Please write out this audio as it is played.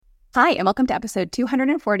Hi, and welcome to episode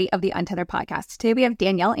 240 of the Untethered podcast. Today we have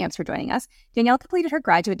Danielle Amster joining us. Danielle completed her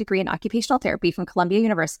graduate degree in occupational therapy from Columbia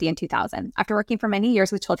University in 2000. After working for many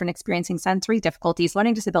years with children experiencing sensory difficulties,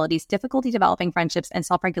 learning disabilities, difficulty developing friendships, and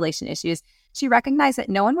self-regulation issues, she recognized that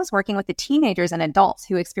no one was working with the teenagers and adults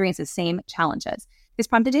who experience the same challenges. This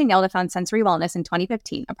prompted Danielle to found Sensory Wellness in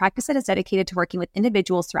 2015, a practice that is dedicated to working with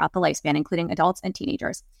individuals throughout the lifespan, including adults and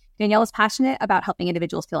teenagers. Danielle is passionate about helping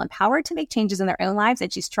individuals feel empowered to make changes in their own lives,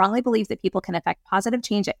 and she strongly believes that people can affect positive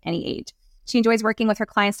change at any age. She enjoys working with her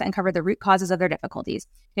clients to uncover the root causes of their difficulties.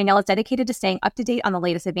 Danielle is dedicated to staying up to date on the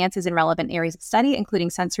latest advances in relevant areas of study,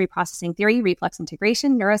 including sensory processing theory, reflex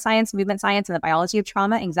integration, neuroscience, movement science, and the biology of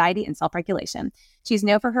trauma, anxiety, and self-regulation. She's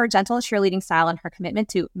known for her gentle cheerleading style and her commitment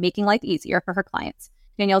to making life easier for her clients.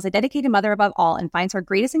 Danielle is a dedicated mother above all and finds her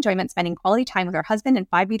greatest enjoyment spending quality time with her husband and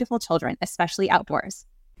 5 beautiful children, especially outdoors.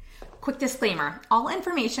 Quick disclaimer, all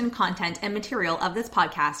information, content, and material of this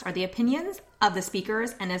podcast are the opinions of the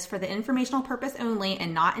speakers and is for the informational purpose only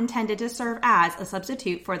and not intended to serve as a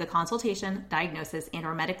substitute for the consultation, diagnosis, and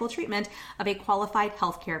or medical treatment of a qualified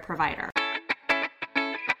healthcare provider.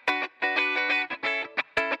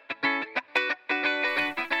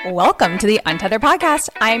 Welcome to the Untethered podcast.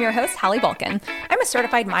 I am your host, Hallie Bulkin. I'm a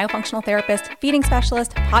certified myofunctional therapist, feeding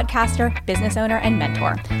specialist, podcaster, business owner, and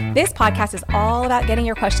mentor. This podcast is all about getting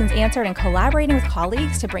your questions answered and collaborating with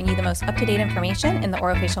colleagues to bring you the most up-to-date information in the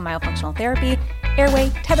orofacial myofunctional therapy, airway,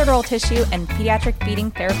 tethered oral tissue, and pediatric feeding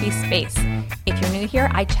therapy space. If you're new here,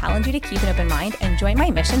 I challenge you to keep an open mind and join my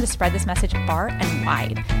mission to spread this message far and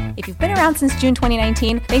wide. If you've been around since June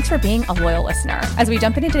 2019, thanks for being a loyal listener. As we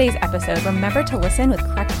jump into today's episode, remember to listen with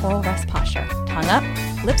correct oral rest posture. Tongue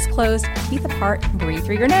up, lips closed, teeth apart, breathe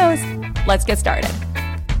through your nose. Let's get started.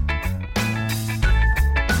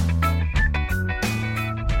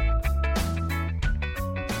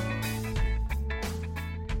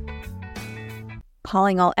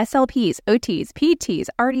 Calling all SLPs, OTs, PTs,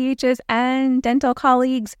 RDHs, and dental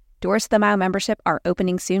colleagues. Doors to the Myo membership are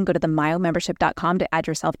opening soon. Go to themyomembership.com to add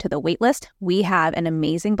yourself to the waitlist. We have an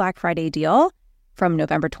amazing Black Friday deal from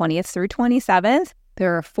November 20th through 27th.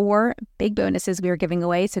 There are 4 big bonuses we are giving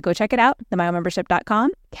away, so go check it out,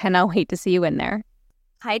 themyomembership.com. Cannot wait to see you in there.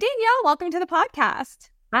 Hi, Danielle. Welcome to the podcast.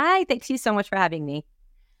 Hi, thank you so much for having me.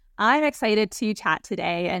 I'm excited to chat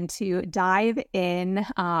today and to dive in.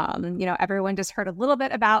 Everyone just heard a little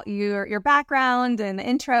bit about your background and the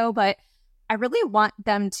intro, but I really want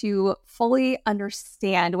them to fully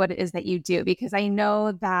understand what it is that you do, because I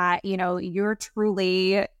know that, you're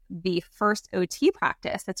truly the first OT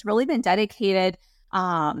practice that's really been dedicated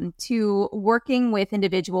to working with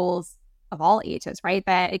individuals of all ages, right,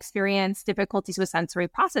 that experience difficulties with sensory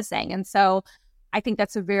processing. And so I think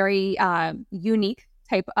that's a very unique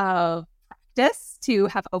type of practice to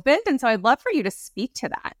have opened. And so I'd love for you to speak to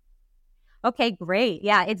that. Okay, great.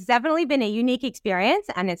 Yeah, it's definitely been a unique experience,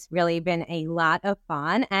 and it's really been a lot of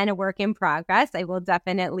fun and a work in progress, I will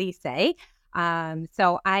definitely say.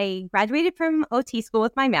 So I graduated from OT school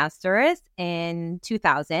with my master's in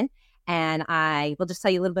 2000, and I will just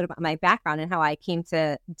tell you a little bit about my background and how I came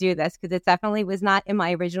to do this, because it definitely was not in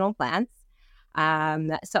my original plans.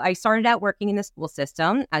 So I started out working in the school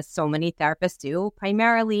system, as so many therapists do,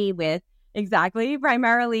 primarily with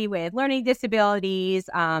learning disabilities,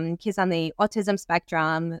 kids on the autism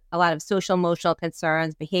spectrum, a lot of social emotional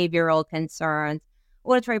concerns, behavioral concerns,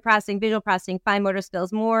 auditory processing, visual processing, fine motor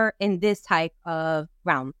skills, more in this type of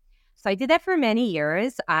realm. So I did that for many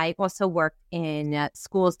years. I also worked in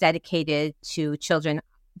schools dedicated to children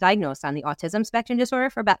diagnosed on the autism spectrum disorder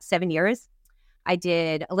for about 7 years. I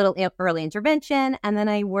did a little early intervention, and then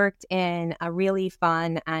I worked in a really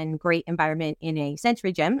fun and great environment in a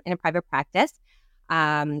sensory gym in a private practice,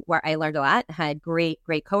 where I learned a lot, had great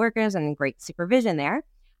coworkers and great supervision there.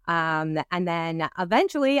 And then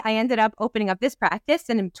eventually I ended up opening up this practice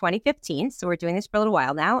in 2015. So we're doing this for a little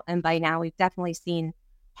while now. And by now we've definitely seen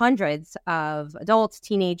hundreds of adults,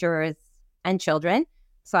 teenagers, and children.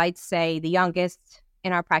 So I'd say the youngest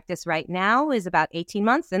in our practice right now is about 18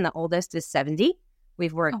 months, and the oldest is 70.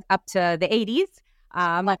 We've worked up to the 80s.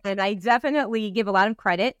 And I definitely give a lot of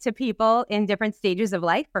credit to people in different stages of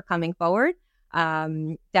life for coming forward.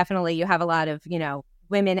 Definitely you have a lot of,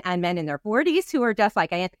 women and men in their 40s who are just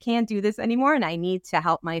like, I can't do this anymore and I need to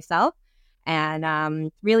help myself.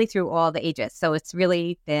 And really through all the ages. So it's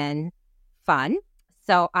really been fun.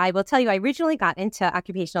 So I will tell you, I originally got into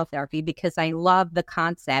occupational therapy because I love the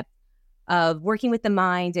concept of working with the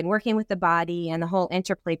mind and working with the body and the whole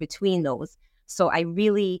interplay between those. So I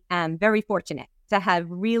really am very fortunate to have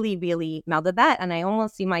really, really melded that. And I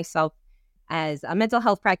almost see myself as a mental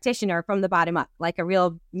health practitioner from the bottom up, like a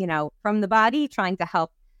real, from the body, trying to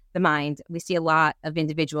help the mind. We see a lot of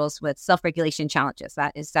individuals with self-regulation challenges.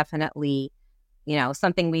 That is definitely,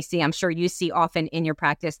 something we see. I'm sure you see often in your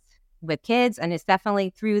practice with kids, and it's definitely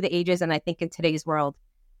through the ages. And I think in today's world,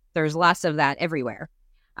 there's lots of that everywhere.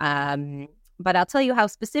 But I'll tell you how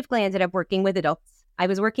specifically I ended up working with adults. I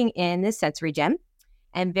was working in this sensory gym,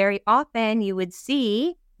 and very often you would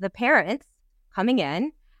see the parents coming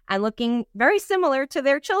in and looking very similar to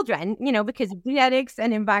their children, because of genetics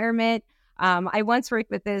and environment. I once worked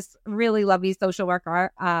with this really lovely social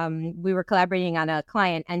worker. We were collaborating on a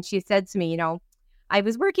client, and she said to me, I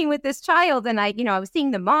was working with this child, and I was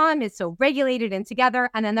seeing the mom is so regulated and together.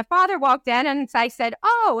 And then the father walked in, and I said,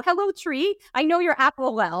 "Oh, hello, tree. I know your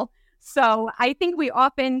apple well." So I think we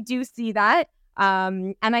often do see that.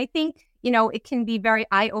 And I think, it can be very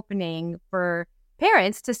eye-opening for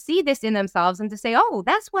parents to see this in themselves and to say, oh,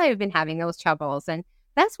 that's why I've been having those troubles. And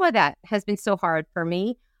that's why that has been so hard for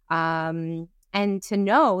me. And to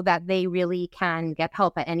know that they really can get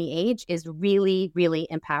help at any age is really, really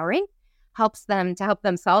empowering. Helps them to help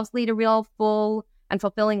themselves lead a real full and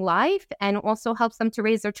fulfilling life, and also helps them to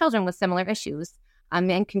raise their children with similar issues,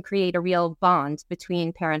 and can create a real bond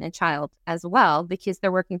between parent and child as well, because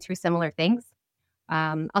they're working through similar things.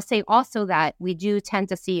 I'll say also that we do tend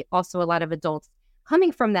to see also a lot of adults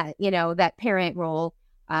coming from that, that parent role,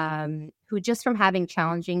 who just from having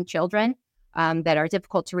challenging children that are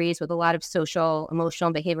difficult to raise with a lot of social, emotional,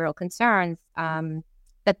 and behavioral concerns,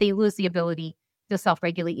 that they lose the ability to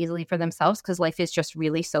self-regulate easily for themselves because life is just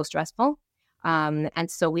really so stressful. And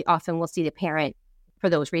so we often will see the parent for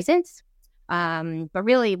those reasons. But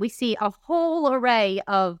really, we see a whole array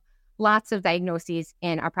of lots of diagnoses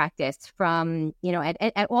in our practice from,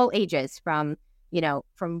 at all ages, from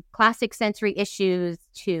classic sensory issues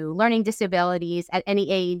to learning disabilities at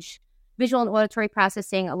any age, visual and auditory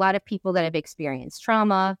processing, a lot of people that have experienced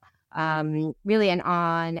trauma, really, and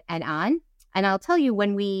on and on. And I'll tell you,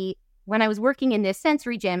 when I was working in this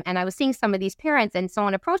sensory gym and I was seeing some of these parents and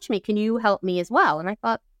someone approached me, can you help me as well? And I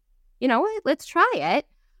thought, what, let's try it.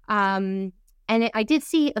 I did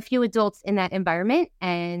see a few adults in that environment,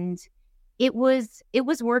 and it was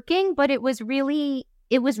working, but it was really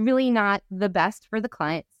not the best for the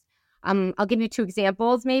clients. I'll give you two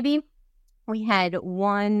examples, maybe. We had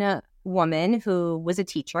one woman who was a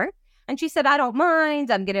teacher, and she said, I don't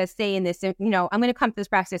mind. I'm going to stay in this, I'm going to come to this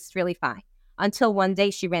practice. It's really fine. Until one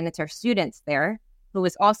day she ran into her students there who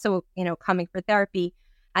was also, coming for therapy.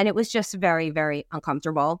 And it was just very, very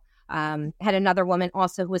uncomfortable. Had another woman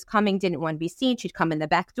also who was coming, didn't want to be seen. She'd come in the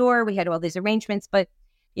back door. We had all these arrangements. But,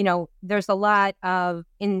 there's a lot of,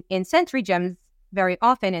 in sensory gyms, very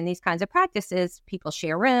often in these kinds of practices, people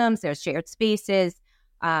share rooms, there's shared spaces.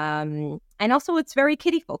 And also it's very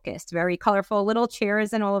kiddie focused, very colorful little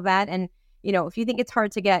chairs and all of that. And if you think it's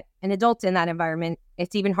hard to get an adult in that environment,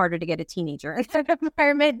 it's even harder to get a teenager in that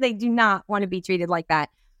environment. They do not want to be treated like that.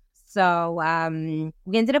 So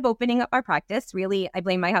we ended up opening up our practice. Really, I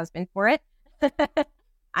blame my husband for it.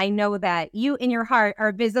 I know that you in your heart are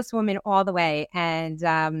a businesswoman all the way.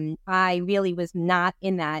 And I really was not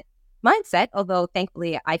in that mindset, although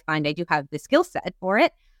thankfully I find I do have the skill set for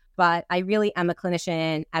it. But I really am a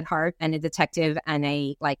clinician at heart and a detective and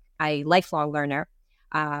a lifelong learner.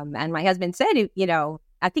 And my husband said,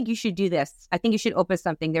 I think you should do this. I think you should open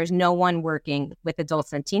something. There's no one working with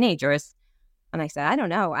adults and teenagers. And I said, I don't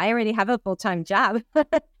know. I already have a full-time job.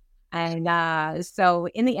 And so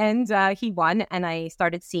in the end, he won. And I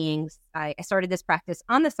started I started this practice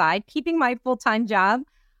on the side, keeping my full-time job.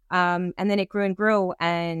 And then it grew and grew.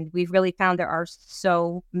 And we've really found there are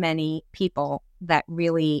so many people that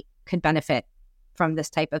really could benefit from this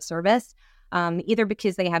type of service. Either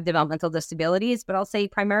because they have developmental disabilities, but I'll say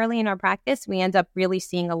primarily in our practice, we end up really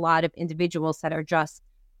seeing a lot of individuals that are just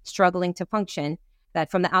struggling to function, that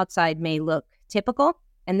from the outside may look typical,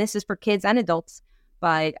 and this is for kids and adults,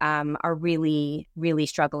 but are really, really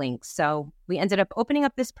struggling. So we ended up opening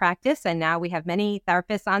up this practice, and now we have many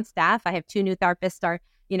therapists on staff. I have 2 new therapists are,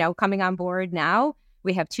 coming on board now.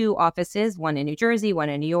 We have 2 offices, one in New Jersey, one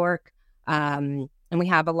in New York. And we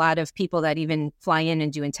have a lot of people that even fly in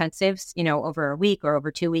and do intensives, over a week or over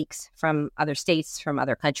 2 weeks from other states, from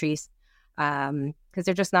other countries, because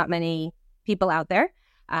there are just not many people out there.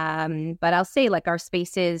 But I'll say our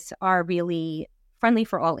spaces are really friendly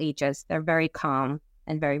for all ages. They're very calm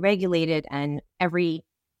and very regulated, and every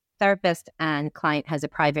therapist and client has a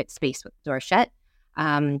private space with the door shut.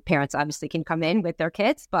 Parents obviously can come in with their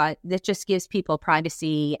kids, but it just gives people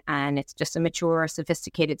privacy, and it's just a mature,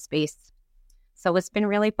 sophisticated space. So it's been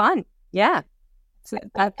really fun. Yeah. So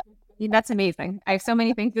that's amazing. I have so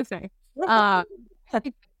many things to say.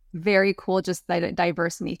 very cool, just the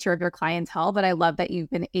diverse nature of your clientele. But I love that you've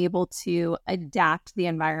been able to adapt the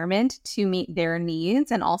environment to meet their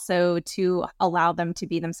needs and also to allow them to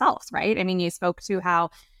be themselves, right? I mean, you spoke to how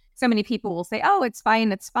so many people will say, oh, it's fine.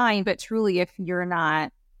 But truly, if you're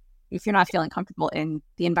not feeling comfortable in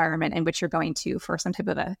the environment in which you're going to for some type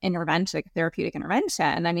of a intervention, like therapeutic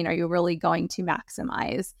intervention, I mean, are you really going to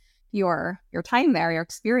maximize your time there, your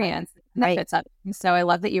experience, benefits of it? And so I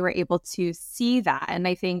love that you were able to see that. And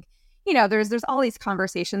I think, there's all these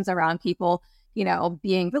conversations around people,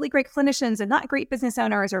 being really great clinicians and not great business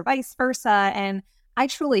owners or vice versa. And I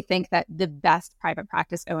truly think that the best private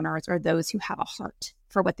practice owners are those who have a heart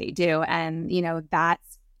for what they do. And,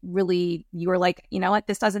 that's really, you were like, you know what,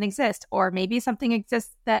 this doesn't exist, or maybe something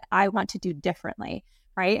exists that I want to do differently.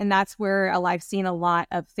 Right. And that's where I've seen a lot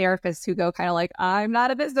of therapists who go kind of like, I'm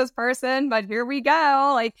not a business person, but here we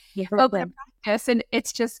go. Like, open a practice. And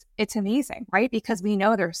it's amazing. Right. Because we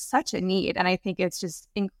know there's such a need. And I think it's just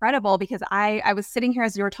incredible because I was sitting here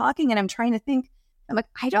as you were talking and I'm trying to think, I'm like,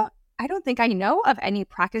 I don't think I know of any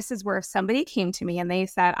practices where if somebody came to me and they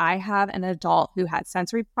said, I have an adult who had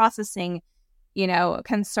sensory processing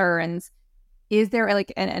concerns. Is there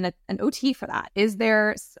like an OT for that? Is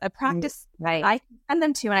there a practice I can send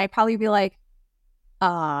them to? And I'd probably be like,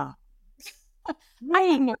 I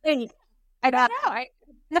don't know.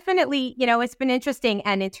 Definitely, it's been interesting.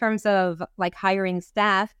 And in terms of like hiring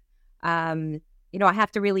staff, I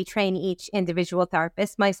have to really train each individual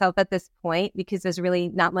therapist myself at this point because there's really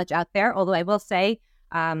not much out there. Although I will say,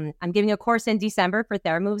 I'm giving a course in December for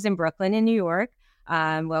TheraMoves in Brooklyn and New York.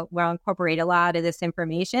 We'll incorporate a lot of this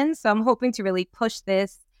information. So I'm hoping to really push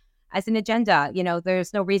this as an agenda.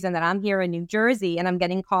 There's no reason that I'm here in New Jersey and I'm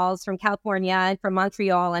getting calls from California and from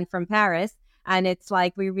Montreal and from Paris. And it's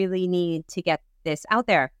like, we really need to get this out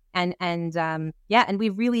there. And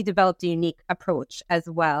we've really developed a unique approach as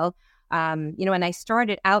well. When I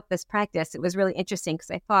started out this practice, it was really interesting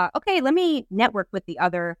because I thought, okay, let me network with the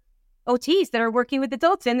other OTs that are working with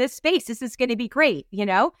adults in this space. This is going to be great,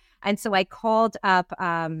 And so I called up,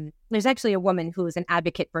 there's actually a woman who is an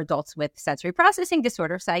advocate for adults with sensory processing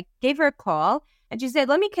disorder. So I gave her a call and she said,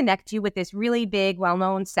 let me connect you with this really big,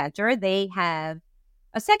 well-known center. They have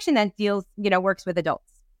a section that deals, works with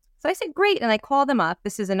adults. So I said, great. And I called them up.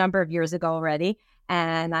 This is a number of years ago already.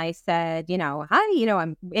 And I said, hi,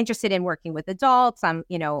 I'm interested in working with adults. I'm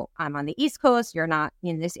on the East Coast. You're not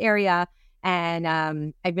in this area. And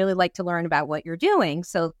I'd really like to learn about what you're doing.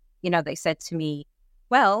 So, they said to me,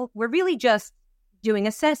 well, we're really just doing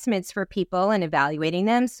assessments for people and evaluating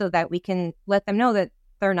them so that we can let them know that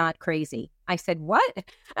they're not crazy. I said, what?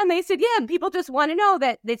 And they said, yeah, people just want to know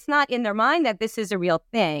that it's not in their mind that this is a real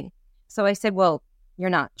thing. So I said, well, you're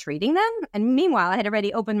not treating them? And meanwhile, I had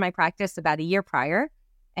already opened my practice about a year prior.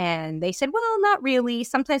 And they said, well, not really.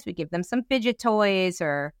 Sometimes we give them some fidget toys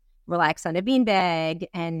or relax on a beanbag.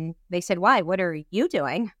 And they said, why? What are you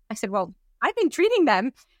doing? I said, well, I've been treating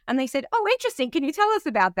them. And they said, oh, interesting. Can you tell us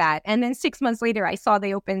about that? And then 6 months later, I saw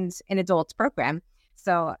they opened an adults program.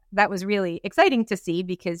 So that was really exciting to see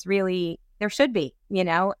because really there should be,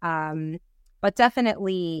 but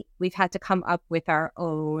definitely we've had to come up with our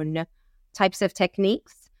own types of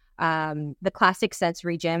techniques. The classic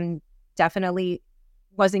sensory gym definitely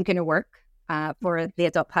wasn't going to work for the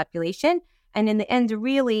adult population. And in the end,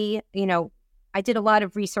 really, I did a lot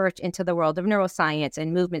of research into the world of neuroscience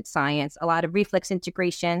and movement science, a lot of reflex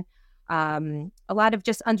integration, a lot of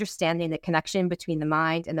just understanding the connection between the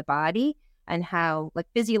mind and the body and how, like,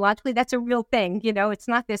 physiologically, that's a real thing. It's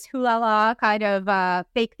not this hula-la kind of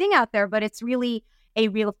fake thing out there, but it's really a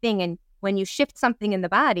real thing. And when you shift something in the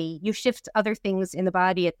body, you shift other things in the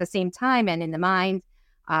body at the same time and in the mind.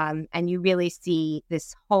 And you really see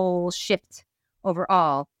this whole shift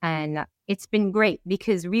overall. And it's been great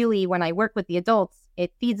because really when I work with the adults,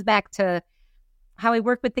 it feeds back to how I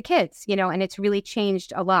work with the kids, and it's really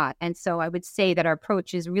changed a lot. And so I would say that our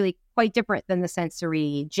approach is really quite different than the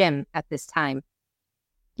sensory gym at this time.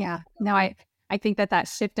 Yeah, no, I think that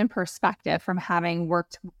shift in perspective from having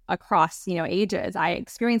worked across, ages, I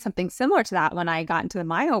experienced something similar to that when I got into the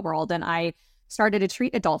Myo world and I started to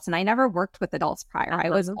treat adults, and I never worked with adults prior.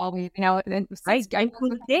 I was always,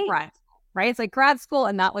 right? It's like grad school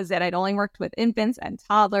and that was it. I'd only worked with infants and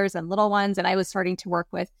toddlers and little ones. And I was starting to work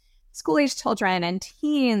with school-age children and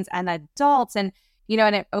teens and adults. And,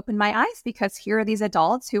 and it opened my eyes because here are these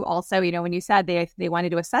adults who also, when you said they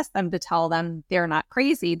wanted to assess them to tell them they're not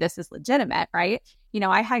crazy, this is legitimate, right?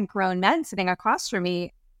 I had grown men sitting across from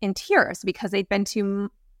me in tears because they'd been to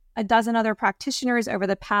a dozen other practitioners over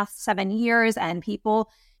the past 7 years and people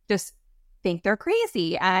just think they're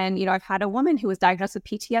crazy. And, I've had a woman who was diagnosed with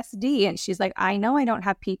PTSD, and she's like, I know I don't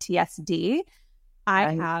have PTSD.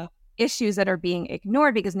 I have issues that are being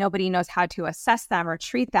ignored because nobody knows how to assess them or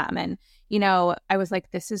treat them. And, I was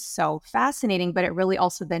like, this is so fascinating, but it really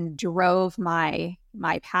also then drove my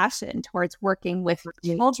passion towards working with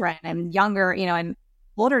children and younger, and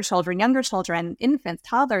older children, younger children, infants,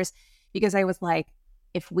 toddlers, because I was like,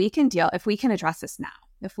 if we can address this now,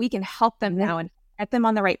 if we can help them now and get them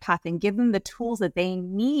on the right path and give them the tools that they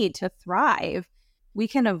need to thrive, we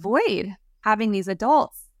can avoid having these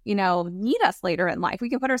adults, need us later in life. We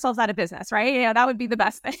can put ourselves out of business, right? That would be the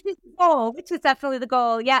best thing. Oh, which is definitely the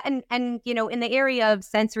goal. Yeah. And, in the area of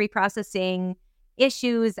sensory processing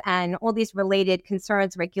issues and all these related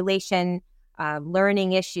concerns, regulation,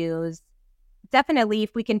 learning issues, definitely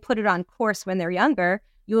if we can put it on course when they're younger,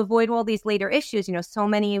 you avoid all these later issues. So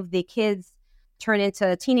many of the kids turn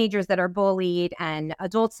into teenagers that are bullied and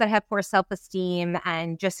adults that have poor self-esteem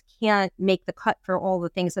and just can't make the cut for all the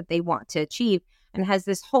things that they want to achieve, and has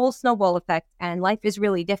this whole snowball effect. And life is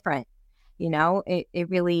really different. It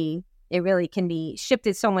really can be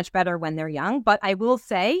shifted so much better when they're young. But I will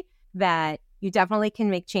say that you definitely can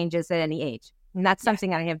make changes at any age. And that's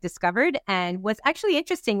something I have discovered. And what's actually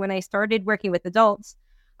interesting, when I started working with adults,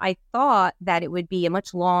 I thought that it would be a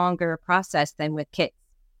much longer process than with kids.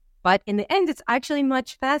 But in the end, it's actually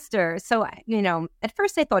much faster. So, at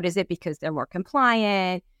first I thought, is it because they're more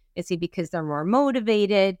compliant? Is it because they're more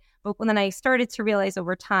motivated? But then I started to realize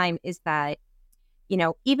over time is that,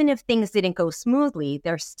 even if things didn't go smoothly,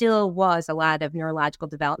 there still was a lot of neurological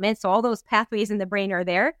development. So all those pathways in the brain are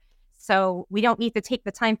there. So we don't need to take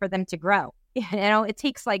the time for them to grow. It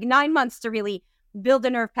takes like 9 months to really build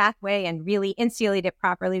a nerve pathway and really insulate it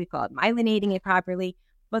properly. We call it myelinating it properly.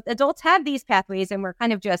 But adults have these pathways, and we're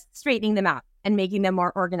kind of just straightening them out and making them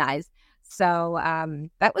more organized. So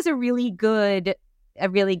that was a really good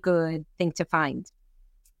thing to find.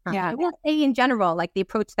 Yeah. I will say in general, like the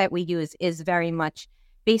approach that we use is very much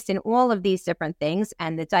based in all of these different things.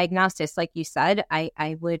 And the diagnostics, like you said,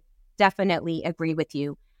 I would definitely agree with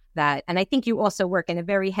you that. And I think you also work in a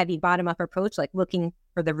very heavy bottom-up approach, like looking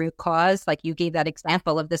for the root cause. Like you gave that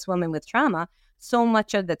example of this woman with trauma. So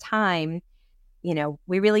much of the time,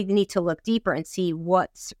 we really need to look deeper and see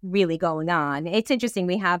what's really going on. It's interesting.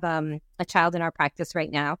 We have a child in our practice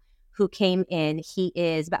right now who came in. He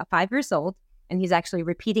is about 5 years old, and he's actually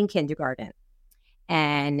repeating kindergarten.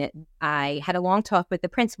 And I had a long talk with the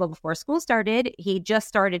principal before school started. He just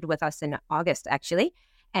started with us in August, actually.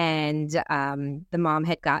 And the mom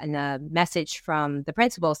had gotten a message from the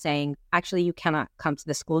principal saying, actually, you cannot come to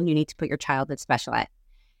the school. You need to put your child in special ed.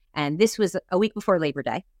 And this was a week before Labor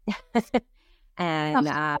Day. And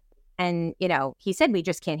he said, we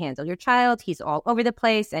just can't handle your child. He's all over the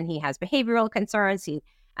place and he has behavioral concerns. So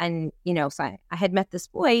I had met this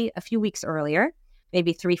boy a few weeks earlier,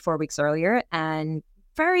 maybe 3-4 weeks earlier, and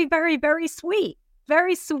very, very, very sweet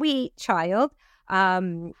child.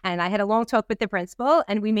 And I had a long talk with the principal,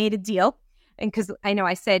 and we made a deal. And because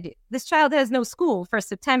I said, this child has no school for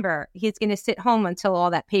September. He's going to sit home until all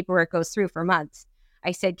that paperwork goes through for months.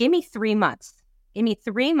 I said, give me 3 months. Give me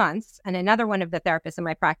 3 months. And another one of the therapists in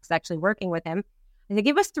my practice actually working with him. I said,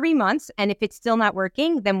 give us 3 months. And if it's still not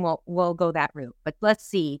working, then we'll go that route. But let's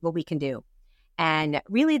see what we can do. And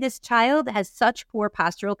really, this child has such poor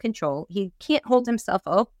postural control. He can't hold himself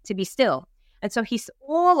up to be still. And so he's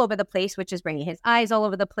all over the place, which is bringing his eyes all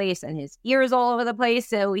over the place and his ears all over the place.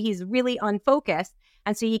 So he's really unfocused.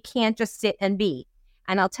 And so he can't just sit and be.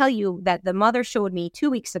 And I'll tell you that the mother showed me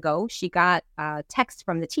 2 weeks ago, she got a text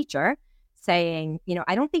from the teacher saying,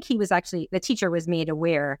 I don't think the teacher was made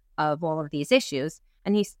aware of all of these issues.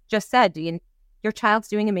 And he just said, your child's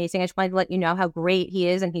doing amazing. I just wanted to let you know how great he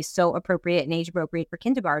is. And he's so appropriate and age appropriate for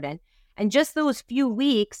kindergarten. And just those few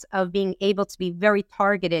weeks of being able to be very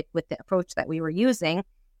targeted with the approach that we were using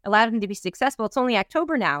allowed him to be successful. It's only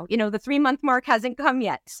October now. The 3-month mark hasn't come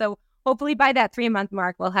yet. So hopefully by that 3-month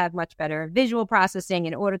mark, we'll have much better visual processing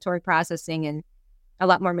and auditory processing and a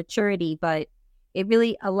lot more maturity. But it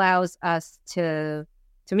really allows us to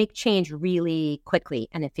make change really quickly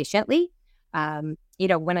and efficiently. When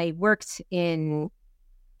I worked in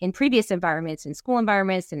previous environments, in school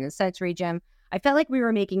environments, in the sensory gym, I felt like we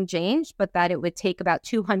were making change, but that it would take about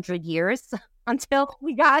 200 years until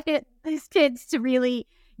we got these kids to really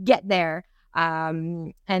get there.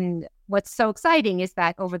 And what's so exciting is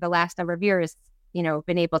that over the last number of years,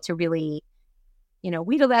 been able to really,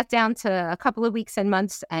 wheedle that down to a couple of weeks and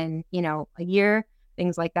months and, a year,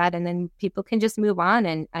 things like that. And then people can just move on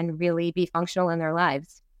and really be functional in their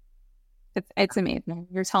lives. It's amazing.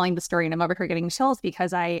 You're telling the story and I'm over here getting chills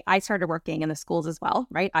because I started working in the schools as well,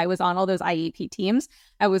 right? I was on all those IEP teams.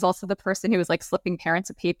 I was also the person who was like slipping parents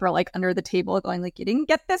a paper like under the table going like, you didn't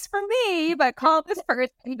get this from me, but call this person,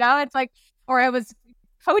 it's like, or I was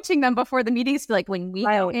coaching them before the meetings to like, when we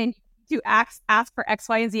go in to ask for X,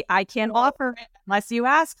 Y, and Z, I can't offer it unless you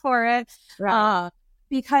ask for it. Right.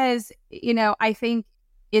 Because, I think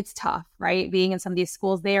it's tough, right? Being in some of these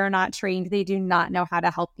schools, they are not trained. They do not know how to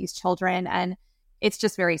help these children. And it's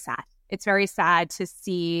just very sad. It's very sad to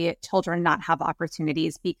see children not have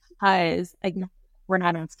opportunities because we're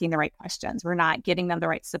not asking the right questions. We're not getting them the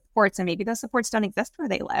right supports. And maybe those supports don't exist where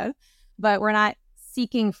they live, but we're not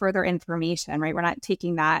seeking further information, right? We're not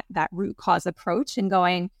taking that root cause approach and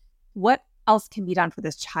going, what else can be done for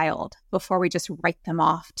this child before we just write them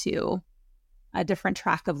off to a different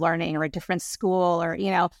track of learning or a different school or,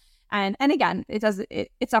 and again,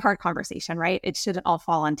 it's a hard conversation, right? It shouldn't all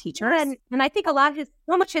fall on teachers. And I think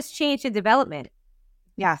so much has changed in development.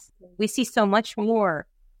 Yes. We see so much more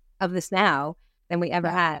of this now than we ever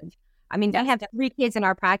had. I mean, we have 3 kids in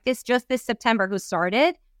our practice just this September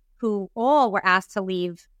who all were asked to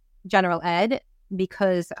leave general ed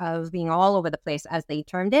because of being all over the place, as they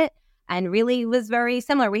termed it. And really was very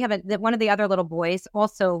similar. We have one of the other little boys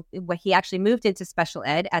also, he actually moved into special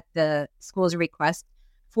ed at the school's request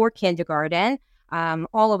for kindergarten,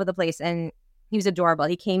 all over the place. And he was adorable.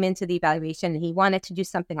 He came into the evaluation and he wanted to do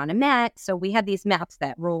something on a mat. So we had these mats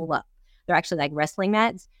that roll up. They're actually like wrestling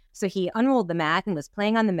mats. So he unrolled the mat and was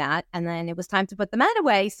playing on the mat. And then it was time to put the mat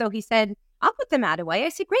away. So he said, I'll put the mat away. I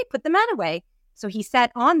said, great, put the mat away. So he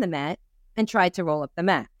sat on the mat and tried to roll up the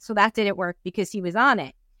mat. So that didn't work because he was on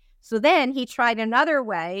it. So then he tried another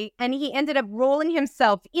way and he ended up rolling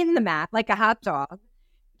himself in the mat like a hot dog,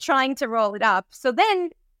 trying to roll it up. So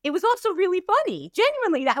then it was also really funny.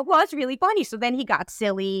 Genuinely, that was really funny. So then he got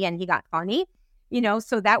silly and he got funny,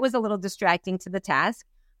 so that was a little distracting to the task.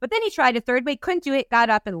 But then he tried a third way, couldn't do it,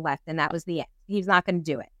 got up and left. And that was the end. He was not going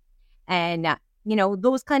to do it. And,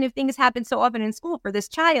 those kind of things happen so often in school for this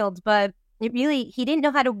child. But he didn't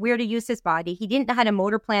know where to use his body. He didn't know how to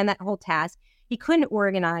motor plan that whole task. He couldn't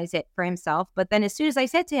organize it for himself. But then as soon as I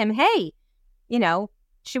said to him, hey,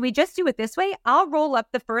 should we just do it this way? I'll roll up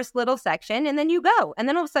the first little section and then you go. And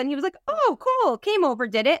then all of a sudden he was like, oh, cool. Came over,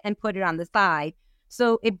 did it and put it on the side.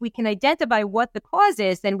 So if we can identify what the cause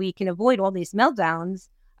is, then we can avoid all these meltdowns,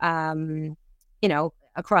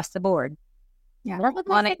 across the board. Yeah.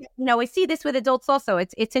 I see this with adults also.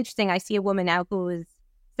 It's interesting. I see a woman now who is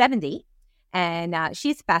 70. And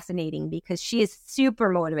she's fascinating because she is super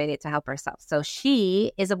motivated to help herself. So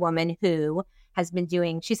she is a woman who has been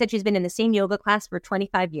she said she's been in the same yoga class for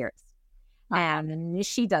 25 years. And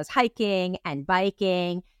she does hiking and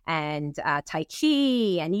biking and Tai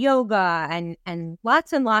Chi and yoga and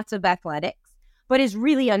lots of athletics, but is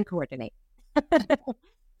really uncoordinated.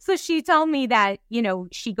 So she told me that,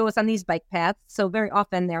 she goes on these bike paths. So very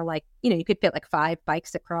often they're like, you could fit like 5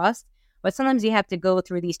 bikes across. But sometimes you have to go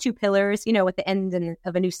through these 2 pillars, at the end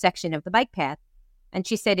of a new section of the bike path. And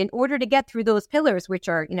she said in order to get through those pillars, which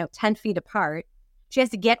are, 10 feet apart, she has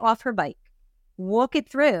to get off her bike, walk it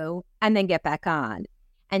through, and then get back on.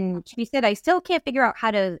 And she said, I still can't figure out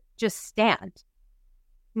how to just stand,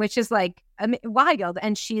 which is like wild.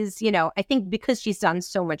 And she's, I think because she's done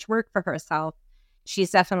so much work for herself,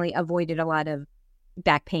 she's definitely avoided a lot of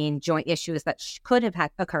back pain, joint issues that could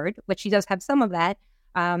have occurred, which she does have some of that.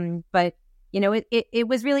 But it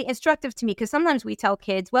was really instructive to me because sometimes we tell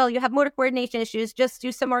kids, well, you have motor coordination issues, just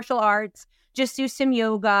do some martial arts, just do some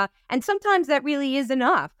yoga. And sometimes that really is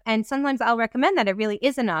enough. And sometimes I'll recommend that it really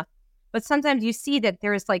is enough. But sometimes you see that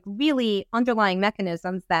there's like really underlying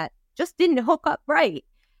mechanisms that just didn't hook up right.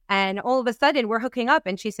 And all of a sudden we're hooking up.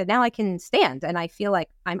 And she said, now I can stand and I feel like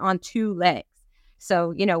I'm on 2 legs.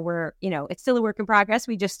 So, it's still a work in progress.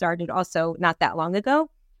 We just started also not that long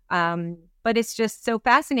ago. But it's just so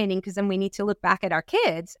fascinating because then we need to look back at our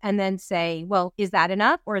kids and then say, well, is that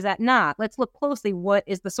enough or is that not? Let's look closely. What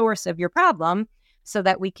is the source of your problem so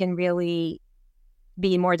that we can really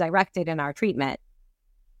be more directed in our treatment?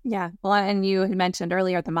 Yeah. Well, and you had mentioned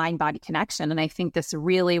earlier the mind-body connection. And I think these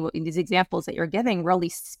examples that you're giving really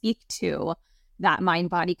speak to that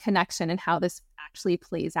mind-body connection and how this actually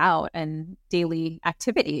plays out in daily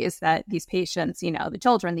activities that these patients, the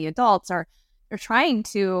children, the adults are trying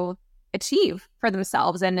to achieve for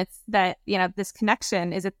themselves. And it's that, this connection,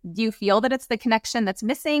 do you feel that it's the connection that's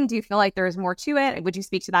missing? Do you feel like there's more to it? Would you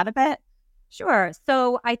speak to that a bit? Sure.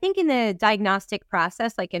 So I think in the diagnostic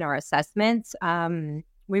process, like in our assessments,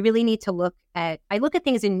 we really need to I look at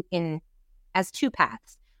things in as 2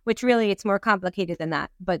 paths, which really it's more complicated than that,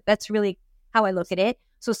 but that's really how I look at it.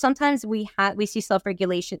 So sometimes we see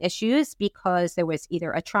self-regulation issues because there was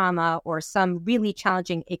either a trauma or some really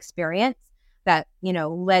challenging experience that,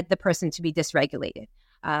 led the person to be dysregulated.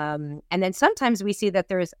 And then sometimes we see that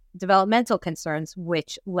there's developmental concerns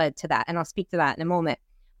which led to that. And I'll speak to that in a moment.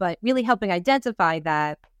 But really helping identify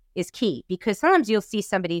that is key, because sometimes you'll see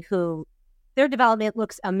somebody who their development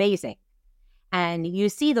looks amazing. And you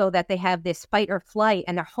see, though, that they have this fight or flight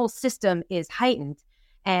and their whole system is heightened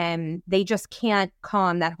and they just can't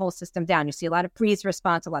calm that whole system down. You see a lot of freeze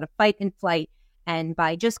response, a lot of fight and flight. And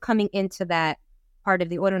by just coming into that part of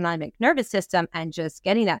the autonomic nervous system and just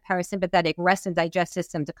getting that parasympathetic rest and digest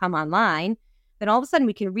system to come online, then all of a sudden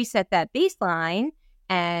we can reset that baseline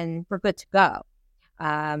and we're good to go.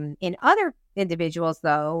 In other individuals,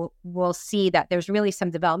 though, we'll see that there's really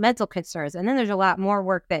some developmental concerns, and then there's a lot more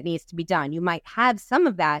work that needs to be done. You might have some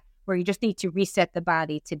of that where you just need to reset the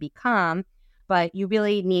body to be calm, but you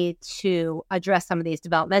really need to address some of these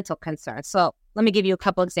developmental concerns. So let me give you a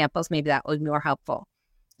couple examples. Maybe that would be more helpful.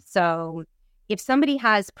 So if somebody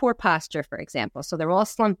has poor posture, for example, so they're all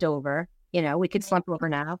slumped over, we could slump over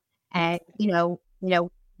now, and,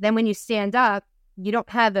 then when you stand up, you don't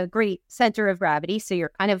have a great center of gravity, so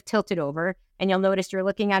you're kind of tilted over, and you'll notice you're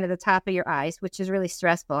looking out of the top of your eyes, which is really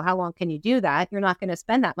stressful. How long can you do that? You're not going to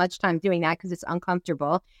spend that much time doing that because it's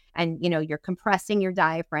uncomfortable, and you're compressing your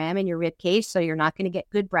diaphragm and your rib cage, so you're not going to get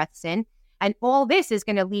good breaths in. And all this is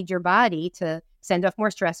going to lead your body to send off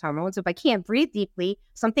more stress hormones. If I can't breathe deeply,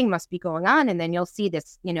 something must be going on, and then you'll see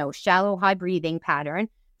this, shallow, high breathing pattern,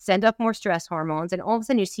 send off more stress hormones, and all of a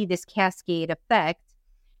sudden you see this cascade effect.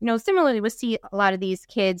 Similarly, we see a lot of these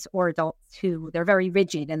kids or adults who they're very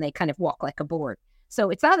rigid and they kind of walk like a board. So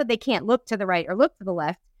it's not that they can't look to the right or look to the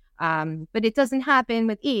left, but it doesn't happen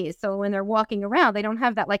with ease. So when they're walking around, they don't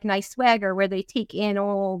have that nice swagger where they take in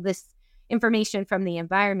all this information from the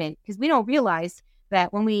environment, because we don't realize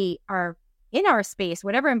that when we are in our space,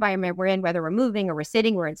 whatever environment we're in, whether we're moving or we're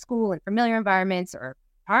sitting, we're in school, in familiar environments or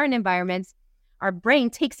foreign environments, our brain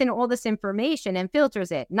takes in all this information and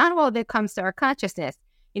filters it. Not all of it comes to our consciousness.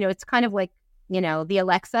 It's kind of like, the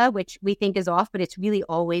Alexa, which we think is off, but it's really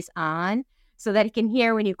always on so that it can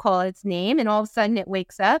hear when you call its name, and all of a sudden it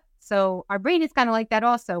wakes up. So our brain is kind of like that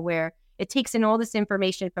also, where it takes in all this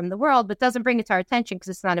information from the world, but doesn't bring it to our attention because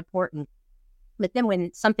it's not important. But then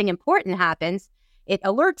when something important happens, it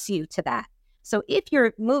alerts you to that. So if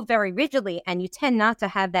you're moved very rigidly and you tend not to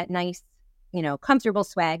have that nice, comfortable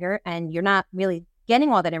swagger, and you're not really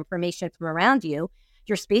getting all that information from around you,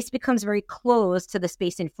 your space becomes very close to the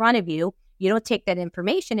space in front of you. You don't take that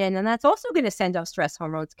information in, and that's also going to send off stress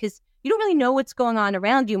hormones because you don't really know what's going on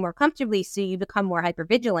around you more comfortably, so you become more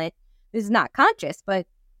hypervigilant. This is not conscious, but,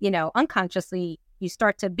 unconsciously, you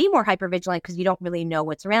start to be more hypervigilant because you don't really know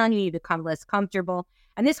what's around you. You become less comfortable,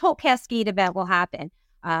 and this whole cascade event will happen.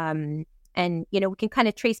 And, we can kind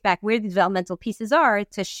of trace back where the developmental pieces are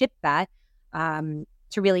to shift that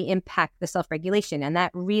to really impact the self-regulation, and that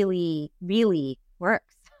really, really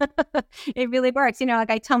works. It really works.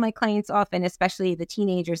 I tell my clients often, especially the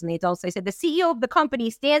teenagers and the adults, I said, the CEO of the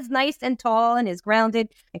company stands nice and tall and is grounded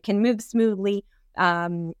and can move smoothly.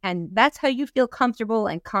 And that's how you feel comfortable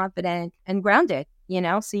and confident and grounded,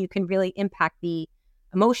 so you can really impact the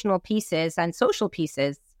emotional pieces and social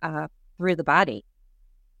pieces through the body.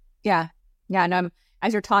 Yeah. Yeah. And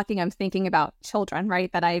as you're talking, I'm thinking about children,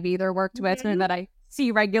 right, that I've either worked with and that I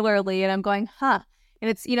see regularly, and I'm going, And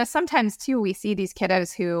it's, sometimes too, we see these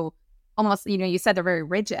kiddos who almost, you said they're very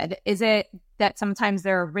rigid. Is it that sometimes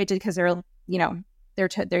they're rigid because they're, they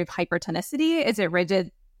have hypertonicity? Is it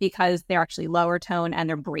rigid because they're actually lower tone and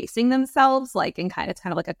they're bracing themselves, it's kind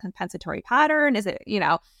of like a compensatory pattern? Is it,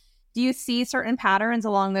 do you see certain patterns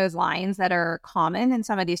along those lines that are common in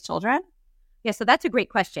some of these children? Yeah, so that's a great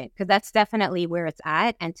question, because that's definitely where it's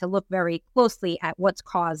at, and to look very closely at what's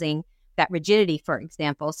causing that rigidity, for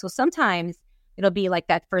example. So sometimes it'll be like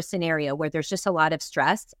that first scenario where there's just a lot of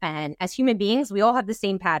stress. And as human beings, we all have the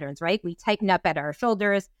same patterns, right? We tighten up at our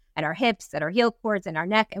shoulders, at our hips, at our heel cords, and our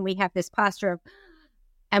neck, and we have this posture of,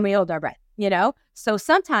 and we hold our breath, So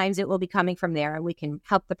sometimes it will be coming from there, and we can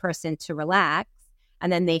help the person to relax,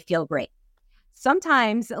 and then they feel great.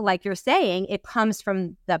 Sometimes, like you're saying, it comes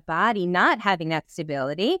from the body not having that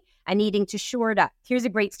stability and needing to shore it up. Here's a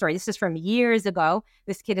great story. This is from years ago.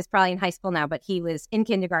 This kid is probably in high school now, but he was in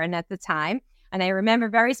kindergarten at the time. And I remember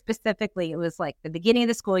very specifically, it was like the beginning of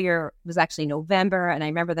the school year. It was actually November. And I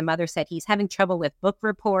remember the mother said, he's having trouble with book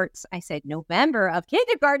reports. I said, November of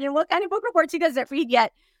kindergarten? What kind of book reports? He doesn't read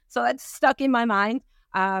yet. So that's stuck in my mind.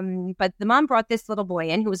 But the mom brought this little boy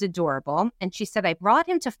in who was adorable. And she said, I brought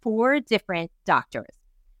him to 4 different doctors.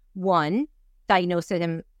 One diagnosed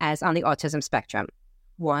him as on the autism spectrum.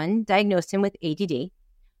 One diagnosed him with ADD.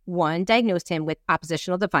 One diagnosed him with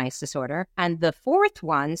oppositional defiance disorder. And the fourth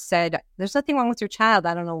one said, there's nothing wrong with your child.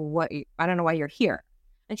 I don't know why you're here.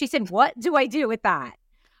 And she said, what do I do with that?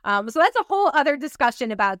 So that's a whole other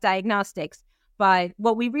discussion about diagnostics. But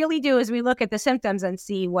what we really do is we look at the symptoms and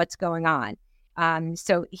see what's going on.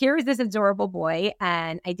 So here is this adorable boy,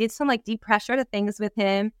 and I did some like deep pressure to things with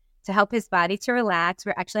him to help his body to relax.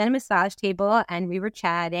 We're actually on a massage table and we were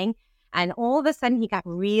chatting, and all of a sudden he got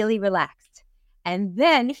really relaxed. And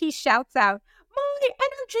then he shouts out, my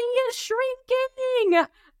energy is shrinking.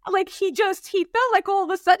 Like he felt like all of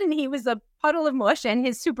a sudden he was a puddle of mush and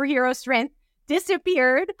his superhero strength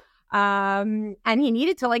disappeared. And he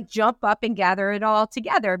needed to like jump up and gather it all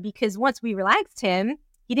together, because once we relaxed him,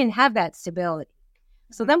 he didn't have that stability.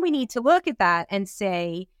 So then we need to look at that and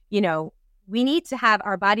say, we need to have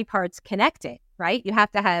our body parts connected, right? You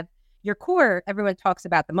have to have your core. Everyone talks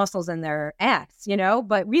about the muscles in their ass,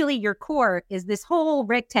 but really your core is this whole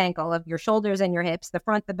rectangle of your shoulders and your hips, the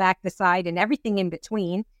front, the back, the side, and everything in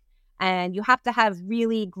between. And you have to have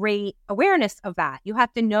really great awareness of that. You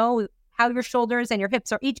have to know how your shoulders and your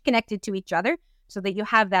hips are each connected to each other so that you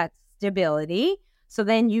have that stability. So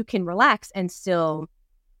then you can relax and still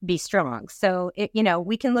be strong. So,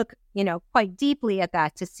 we can look, quite deeply at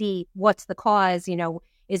that to see what's the cause.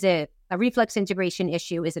 Is it a reflex integration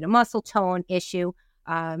issue? Is it a muscle tone issue?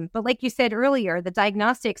 But like you said earlier, the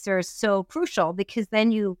diagnostics are so crucial, because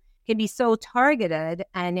then you can be so targeted,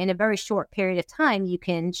 and in a very short period of time, you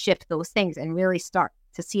can shift those things and really start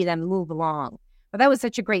to see them move along. But that was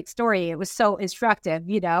such a great story. It was so instructive,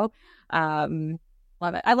 Love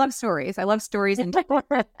it. I love stories. And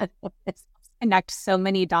connect so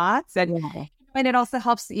many dots. And it also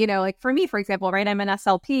helps, like for me, for example, right, I'm an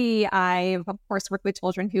SLP. I've, of course, worked with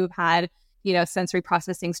children who've had, sensory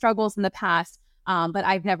processing struggles in the past. But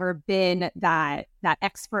I've never been that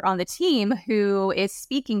expert on the team who is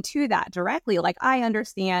speaking to that directly. Like, I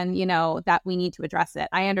understand, that we need to address it.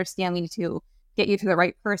 I understand we need to get you to the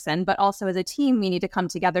right person, but also as a team, we need to come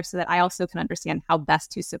together so that I also can understand how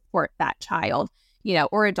best to support that child,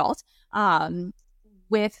 or adult,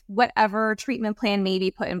 with whatever treatment plan may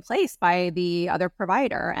be put in place by the other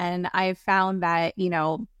provider. And I've found that,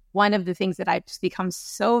 one of the things that I've just become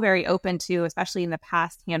so very open to, especially in the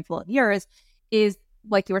past handful of years, is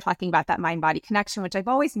like you were talking about, that mind-body connection, which I've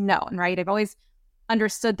always known, right? I've always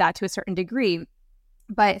understood that to a certain degree.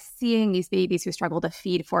 But seeing these babies who struggle to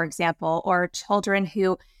feed, for example, or children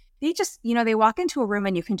who they just, they walk into a room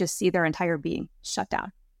and you can just see their entire being shut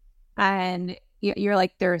down. And you're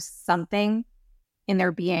like, there's something in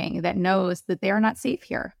their being that knows that they are not safe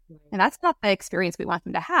here. And that's not the experience we want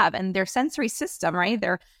them to have. And their sensory system, right?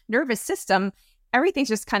 Their nervous system, everything's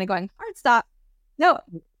just kind of going, hard stop. No,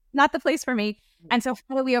 not the place for me. And so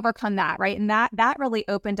how do we overcome that, right? And that really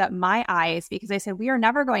opened up my eyes, because I said, we are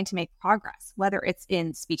never going to make progress, whether it's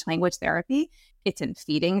in speech language therapy, it's in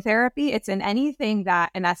feeding therapy, it's in anything that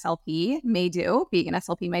an SLP may do, being an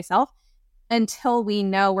SLP myself, until we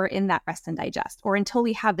know we're in that rest and digest, or until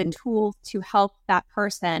we have the tools to help that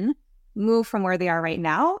person move from where they are right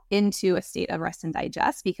now into a state of rest and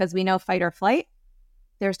digest, because we know fight or flight,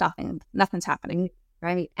 there's nothing's happening.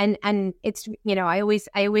 Right. And it's, I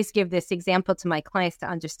always give this example to my clients to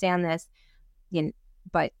understand this,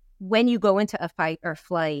 but when you go into a fight or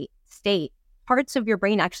flight state, parts of your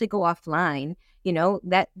brain actually go offline,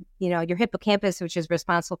 your hippocampus, which is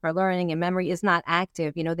responsible for learning and memory, is not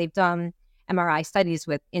active. They've done MRI studies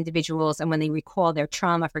with individuals, and when they recall their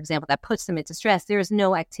trauma, for example, that puts them into stress, there is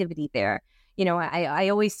no activity there. I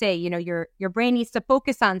always say, your brain needs to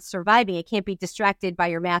focus on surviving. It can't be distracted by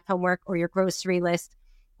your math homework or your grocery list,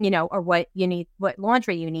 or what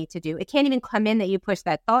laundry you need to do. It can't even come in that you push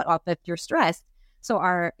that thought off if you're stressed. So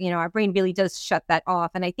our brain really does shut that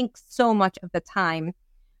off. And I think so much of the time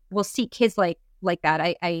we'll see kids like that.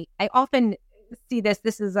 I often see this.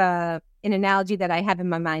 This is an analogy that I have in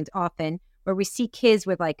my mind often, where we see kids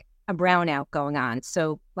with like a brownout going on.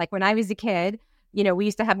 So like when I was a kid, we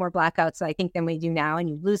used to have more blackouts, I think, than we do now, and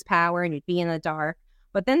you'd lose power and you'd be in the dark.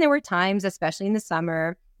 But then there were times, especially in the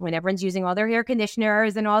summer, when everyone's using all their air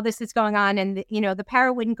conditioners and all this is going on, and, the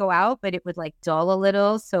power wouldn't go out, but it would like dull a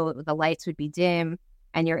little. So the lights would be dim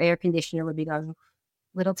and your air conditioner would be going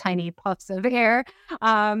little tiny puffs of air.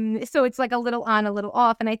 So it's like a little on, a little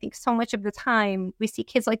off. And I think so much of the time we see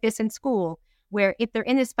kids like this in school, where if they're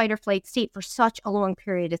in this fight or flight state for such a long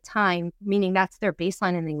period of time, meaning that's their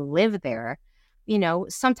baseline and they live there,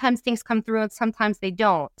 sometimes things come through and sometimes they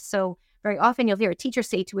don't. So very often you'll hear a teacher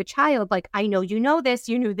say to a child, like, I know you know this,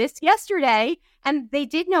 you knew this yesterday, and they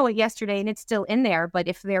did know it yesterday and it's still in there. But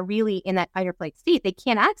if they're really in that fight or flight state, they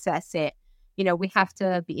can't access it we have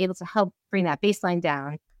to be able to help bring that baseline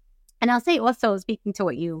down. And I'll say also, speaking to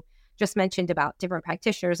what you just mentioned about different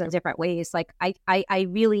practitioners in different ways, like I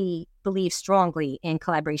really believe strongly in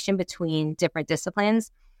collaboration between different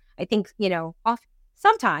disciplines. I think,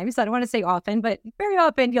 sometimes, I don't want to say often, but very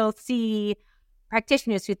often you'll see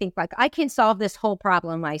practitioners who think like, I can solve this whole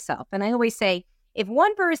problem myself. And I always say, if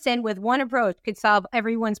one person with one approach could solve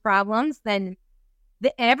everyone's problems, then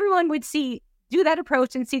everyone would do that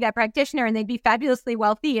approach and see that practitioner, and they'd be fabulously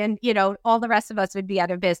wealthy, and, all the rest of us would be out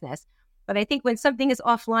of business. But I think when something is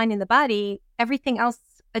offline in the body, everything else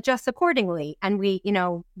adjusts accordingly. And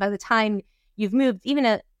by the time you've moved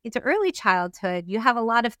even into early childhood, you have a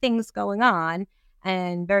lot of things going on.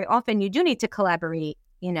 And very often you do need to collaborate.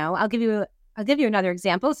 I'll give you another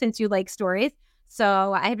example since you like stories.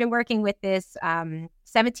 So I had been working with this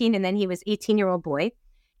 17 and then he was 18-year-old boy.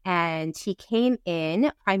 And he came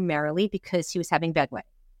in primarily because he was having bedwetting.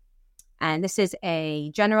 And this is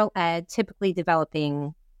a general ed, typically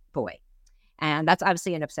developing boy. And that's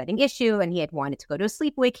obviously an upsetting issue. And he had wanted to go to a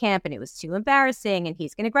sleepaway camp and it was too embarrassing. And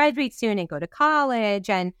he's going to graduate soon and go to college.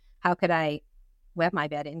 And how could I wet my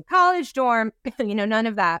bed in college dorm? None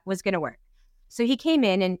of that was going to work. So he came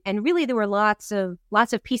in and really there were lots of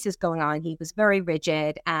pieces going on. He was very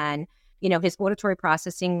rigid and, his auditory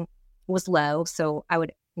processing was low. So I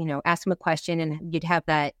would, ask him a question and you'd have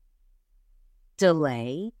that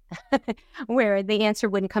delay where the answer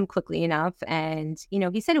wouldn't come quickly enough. And,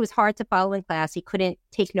 he said it was hard to follow in class. He couldn't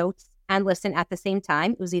take notes and listen at the same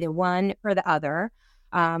time. It was either one or the other,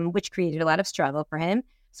 which created a lot of struggle for him.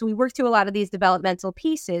 So we worked through a lot of these developmental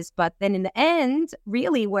pieces. But then in the end,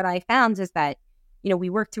 really what I found is that, we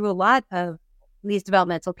worked through a lot of these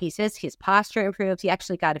developmental pieces. His posture improved. He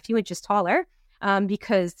actually got a few inches taller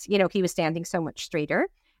because, he was standing so much straighter.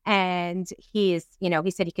 And he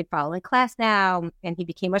said he could follow in class now, and he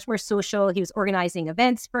became much more social. He was organizing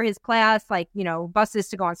events for his class, like, buses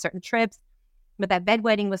to go on certain trips, but that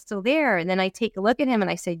bedwetting was still there. And then I take a look at him and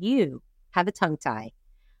I said, you have a tongue tie.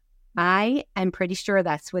 I am pretty sure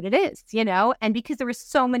that's what it is, and because there were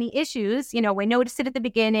so many issues, we noticed it at the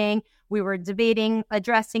beginning, we were debating,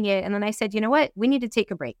 addressing it. And then I said, you know what, we need to take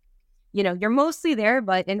a break. You're mostly there,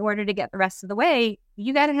 but in order to get the rest of the way,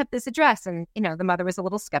 you got to have this addressed. And, the mother was a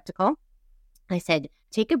little skeptical. I said,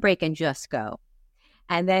 take a break and just go.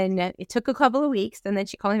 And then it took a couple of weeks. And then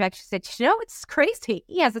she called me back. She said, it's crazy.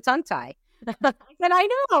 He has a tongue tie. I said, I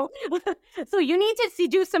know. So you need to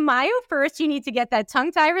do some myo first. You need to get that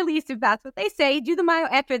tongue tie released, if that's what they say. Do the myo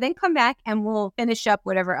after, then come back and we'll finish up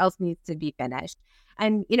whatever else needs to be finished.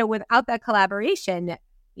 And, without that collaboration,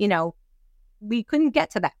 we couldn't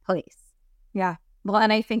get to that place. Yeah. Well,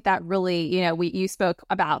 and I think that really, you spoke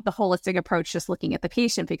about the holistic approach, just looking at the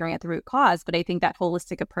patient, figuring out the root cause. But I think that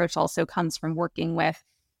holistic approach also comes from working with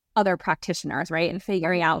other practitioners, right? And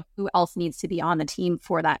figuring out who else needs to be on the team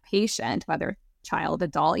for that patient, whether child,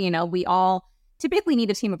 adult, we all typically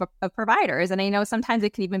need a team of providers. And I know sometimes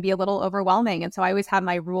it can even be a little overwhelming. And so I always have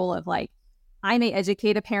my rule of like, I may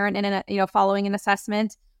educate a parent in following an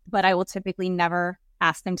assessment, but I will typically never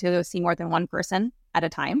ask them to go see more than one person at a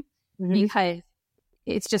time. Because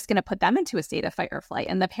it's just going to put them into a state of fight or flight.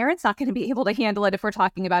 And the parent's not going to be able to handle it if we're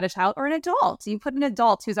talking about a child or an adult. You put an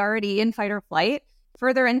adult who's already in fight or flight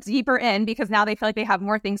further and deeper in because now they feel like they have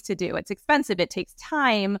more things to do. It's expensive. It takes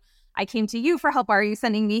time. I came to you for help. Why are you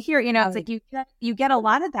sending me here? It's like you get a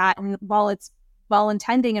lot of that. And while it's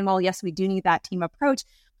well-intending and while, yes, we do need that team approach,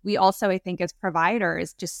 we also, I think, as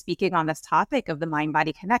providers, just speaking on this topic of the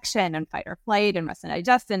mind-body connection and fight or flight and rest and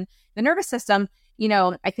digest and the nervous system,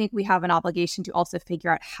 I think we have an obligation to also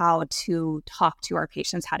figure out how to talk to our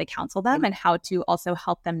patients, how to counsel them, and how to also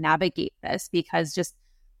help them navigate this. Because just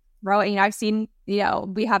I've seen, we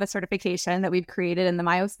have a certification that we've created in the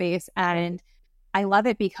myo space, and I love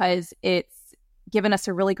it because it's given us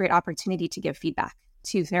a really great opportunity to give feedback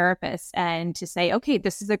to therapists and to say, okay,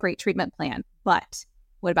 this is a great treatment plan, but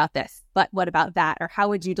what about this? But what about that? Or how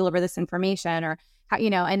would you deliver this information? Or how,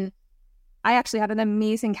 and I actually had an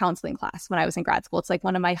amazing counseling class when I was in grad school. It's like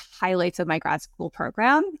one of my highlights of my grad school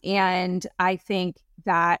program. And I think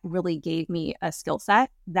that really gave me a skill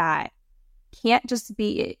set that can't just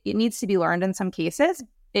be, it needs to be learned in some cases.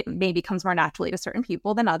 It maybe comes more naturally to certain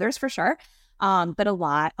people than others for sure. But a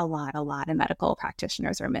lot of medical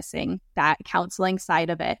practitioners are missing that counseling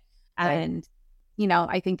side of it. And,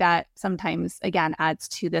 I think that sometimes, again, adds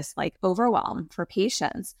to this like overwhelm for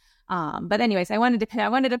patients. But anyways, I wanted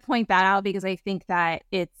to point that out because I think that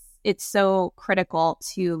it's so critical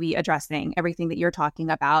to be addressing everything that you're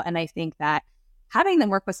talking about. And I think that having them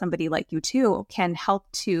work with somebody like you too can help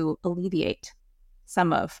to alleviate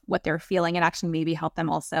some of what they're feeling and actually maybe help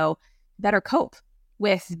them also better cope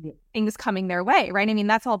with things coming their way, right? I mean,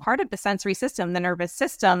 that's all part of the sensory system, the nervous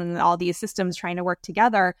system, and all these systems trying to work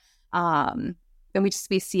together. And we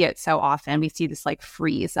see it so often. We see this like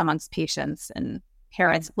freeze amongst patients and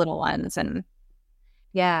parents, little ones. And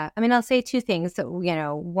yeah, I mean, I'll say two things.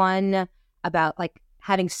 One about like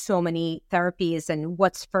having so many therapies and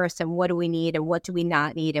what's first and what do we need and what do we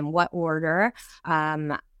not need and what order.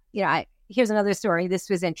 Here's another story. This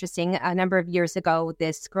was interesting. A number of years ago,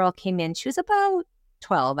 this girl came in. She was about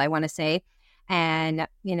 12, I want to say. And,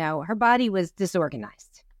 her body was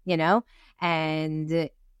disorganized, and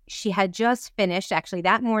she had just finished. Actually,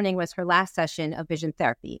 that morning was her last session of vision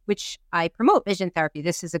therapy, which I promote vision therapy.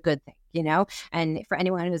 This is a good thing, and for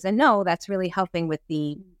anyone who doesn't know, that's really helping with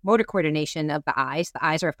the motor coordination of the eyes. The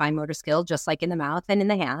eyes are a fine motor skill, just like in the mouth and in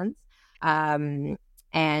the hands. And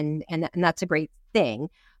that's a great thing.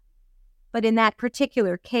 But in that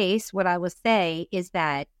particular case, what I will say is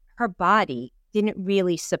that her body didn't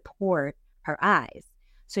really support her eyes.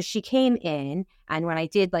 So she came in, and when I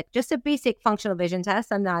did like just a basic functional vision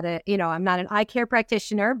test, I'm not an eye care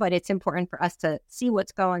practitioner, but it's important for us to see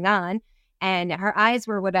what's going on. And her eyes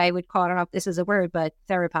were what I would call, I don't know if this is a word, but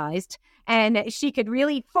therapized. And she could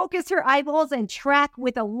really focus her eyeballs and track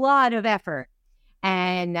with a lot of effort.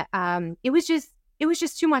 And it was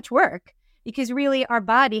just too much work. Because really our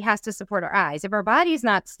body has to support our eyes. If our body is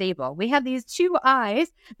not stable, we have these two eyes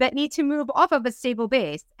that need to move off of a stable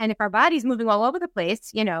base. And if our body's moving all over the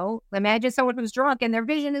place, imagine someone who's drunk and their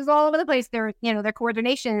vision is all over the place. Their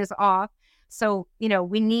coordination is off. So,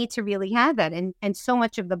 we need to really have that. And so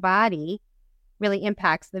much of the body really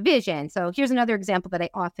impacts the vision. So here's another example that I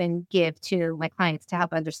often give to my clients to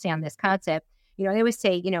help understand this concept. They always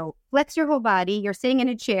say, flex your whole body. You're sitting in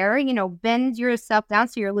a chair, bend yourself down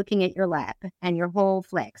so you're looking at your lap and your whole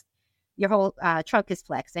flex. Your whole trunk is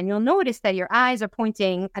flexed. And you'll notice that your eyes are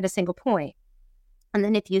pointing at a single point. And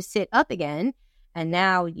then if you sit up again and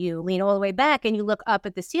now you lean all the way back and you look up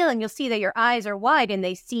at the ceiling, you'll see that your eyes are wide and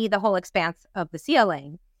they see the whole expanse of the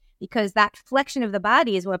ceiling. Because that flexion of the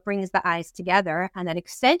body is what brings the eyes together. And that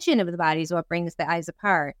extension of the body is what brings the eyes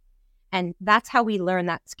apart. And that's how we learn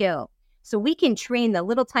that skill. So we can train the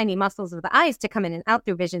little tiny muscles of the eyes to come in and out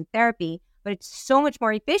through vision therapy, but it's so much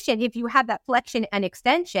more efficient. If you have that flexion and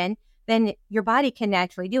extension, then your body can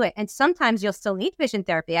naturally do it. And sometimes you'll still need vision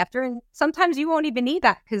therapy after, and sometimes you won't even need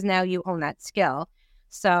that because now you own that skill.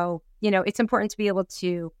 So, it's important to be able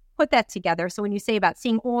to put that together. So when you say about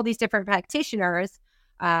seeing all these different practitioners,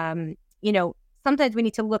 sometimes we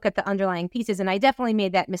need to look at the underlying pieces. And I definitely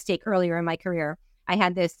made that mistake earlier in my career. I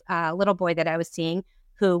had this little boy that I was seeing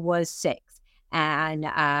who was 6.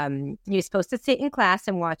 And he was supposed to sit in class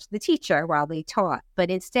and watch the teacher while they taught.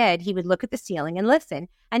 But instead, he would look at the ceiling and listen.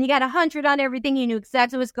 And he got 100 on everything. He knew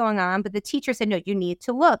exactly what's going on. But the teacher said, no, you need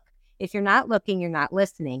to look. If you're not looking, you're not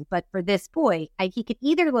listening. But for this boy, he could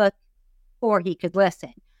either look or he could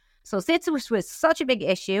listen. So since this was such a big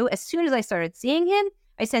issue, as soon as I started seeing him,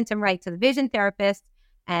 I sent him right to the vision therapist.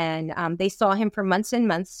 And they saw him for months and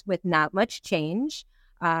months with not much change.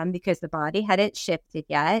 Because the body hadn't shifted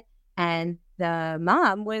yet. And the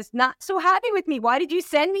mom was not so happy with me. Why did you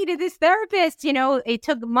send me to this therapist? It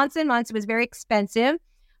took months and months. It was very expensive.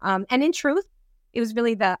 And in truth, it was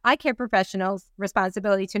really the eye care professional's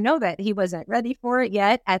responsibility to know that he wasn't ready for it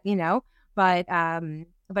yet. But I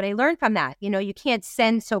learned from that. You can't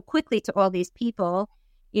send so quickly to all these people.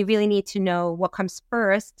 You really need to know what comes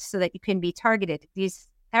first so that you can be targeted. These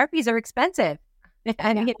therapies are expensive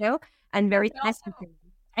and, and very time-consuming.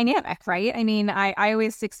 Dynamic, right? I mean, I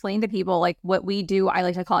always explain to people like what we do. I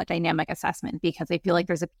like to call it dynamic assessment because I feel like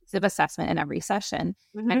there's a piece of assessment in every session,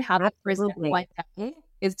 and how that present one day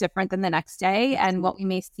is different than the next day. And what we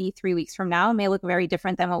may see 3 weeks from now may look very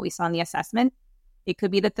different than what we saw in the assessment. It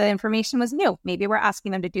could be that the information was new. Maybe we're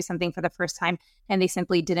asking them to do something for the first time and they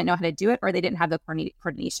simply didn't know how to do it, or they didn't have the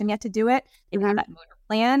coordination yet to do it. They didn't have that motor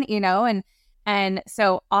plan, And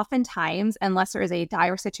so oftentimes, unless there is a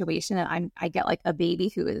dire situation and I get like a baby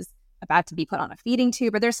who is about to be put on a feeding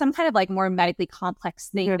tube, or there's some kind of like more medically complex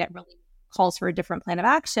thing that really calls for a different plan of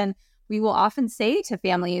action, we will often say to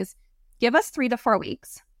families, give us 3 to 4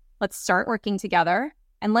 weeks. Let's start working together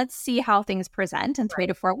and let's see how things present in 3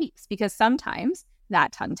 to 4 weeks. Because sometimes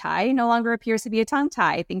that tongue tie no longer appears to be a tongue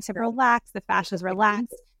tie. Things have relaxed, the fascia is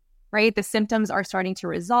relaxed, right? The symptoms are starting to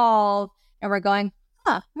resolve, and we're going,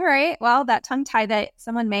 all right, well, that tongue tie that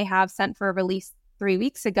someone may have sent for a release 3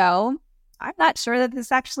 weeks ago, I'm not sure that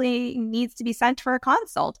this actually needs to be sent for a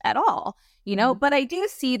consult at all, but I do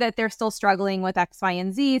see that they're still struggling with X, Y,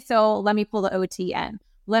 and Z. So let me pull the OT in.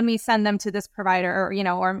 let me send them to this provider, or,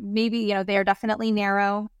 or maybe, they're definitely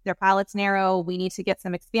narrow, their palate's narrow. We need to get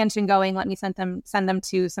some expansion going. Let me send them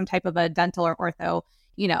to some type of a dental or ortho,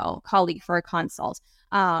 colleague for a consult.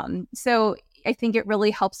 So I think it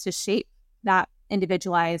really helps to shape that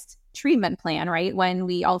individualized treatment plan, right? When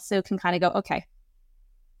we also can kind of go, okay,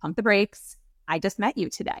 pump the brakes. I just met you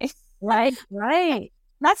today. Right.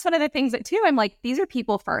 That's one of the things that too, I'm like, these are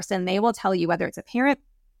people first, and they will tell you whether it's a parent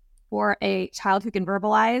or a child who can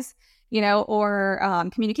verbalize, or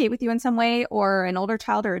communicate with you in some way, or an older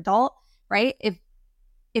child or adult, right?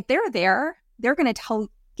 If they're there, they're going to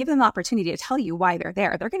give them the opportunity to tell you why they're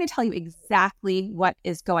there. They're going to tell you exactly what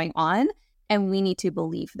is going on, and we need to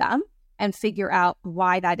believe them and figure out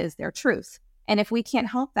why that is their truth. And if we can't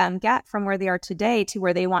help them get from where they are today to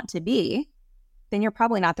where they want to be, then you're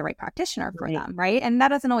probably not the right practitioner for them, right? And that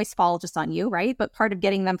doesn't always fall just on you, right? But part of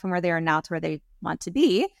getting them from where they are now to where they want to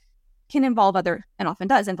be can involve and often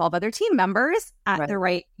does involve other team members at the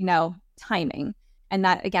right, timing. And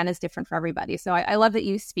that, again, is different for everybody. So I love that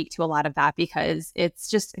you speak to a lot of that, because it's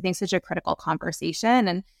just, I think, such a critical conversation.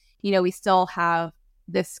 And, we still have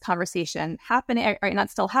this conversation happening, or not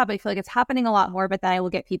still have, but I feel like it's happening a lot more. But then I will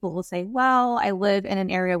get people who will say, well, I live in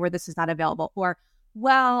an area where this is not available, or,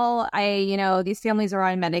 well, these families are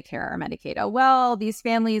on Medicare or Medicaid. Oh, well, these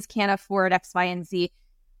families can't afford X, Y, and Z.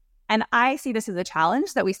 And I see this as a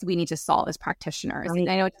challenge that we need to solve as practitioners. Right.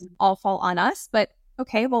 I know it doesn't all fall on us, but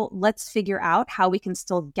okay, well, let's figure out how we can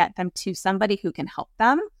still get them to somebody who can help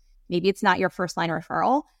them. Maybe it's not your first line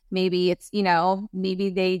referral. Maybe it's, maybe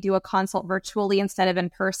they do a consult virtually instead of in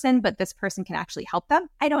person, but this person can actually help them.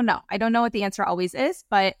 I don't know. I don't know what the answer always is,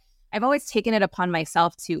 but I've always taken it upon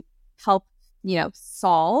myself to help,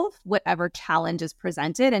 solve whatever challenge is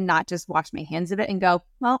presented, and not just wash my hands of it and go,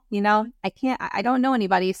 well, I don't know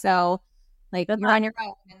anybody. So like, you're on your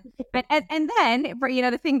own. But, and then,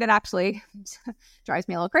 the thing that actually drives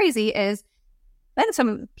me a little crazy is then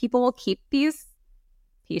some people will keep these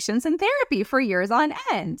patients in therapy for years on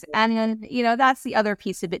end. And, that's the other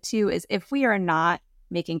piece of it too, is if we are not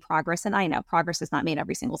making progress, and I know progress is not made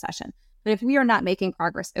every single session, but if we are not making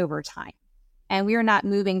progress over time and we are not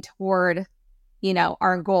moving toward,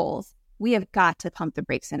 our goals, we have got to pump the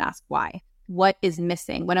brakes and ask why. What is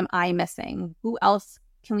missing? What am I missing? Who else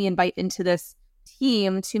can we invite into this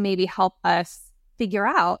team to maybe help us figure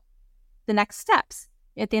out the next steps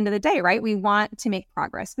at the end of the day, right? We want to make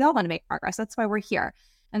progress. We all want to make progress. That's why we're here.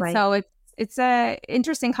 And so it's a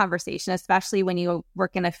interesting conversation, especially when you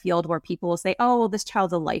work in a field where people will say, oh, well, this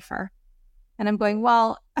child's a lifer. And I'm going,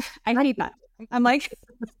 well, I need that. I'm like,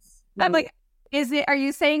 are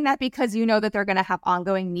you saying that because you know that they're going to have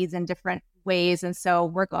ongoing needs in different ways? And so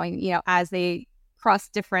we're going, as they cross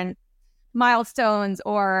different milestones,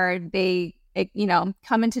 or they,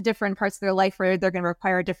 come into different parts of their life where they're going to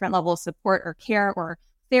require a different level of support or care or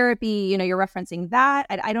therapy, you're referencing that.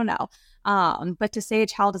 I don't know. But to say a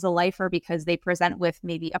child is a lifer because they present with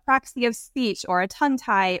maybe apraxia of speech or a tongue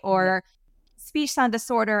tie or speech sound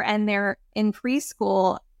disorder, and they're in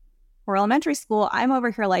preschool or elementary school, I'm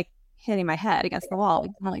over here like hitting my head against the wall.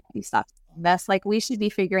 I'm like, please stop this. Like, we should be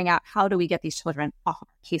figuring out, how do we get these children off of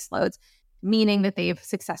our caseloads, meaning that they've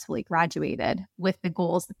successfully graduated with the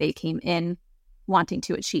goals that they came in wanting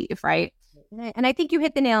to achieve, right? And I think you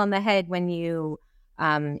hit the nail on the head when you,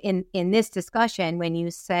 in this discussion, when you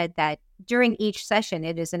said that during each session,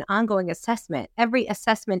 it is an ongoing assessment. Every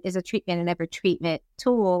assessment is a treatment, and every treatment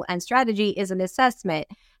tool and strategy is an assessment.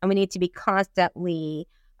 And we need to be constantly,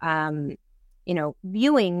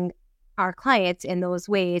 viewing our clients in those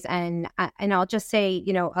ways. And I'll just say,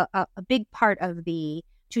 a big part of the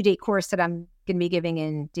 2-day course that I'm going to be giving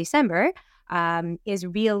in December is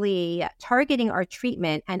really targeting our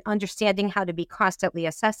treatment and understanding how to be constantly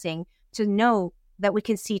assessing to know that we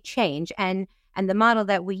can see change. And the model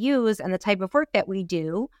that we use and the type of work that we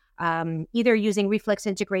do, either using reflex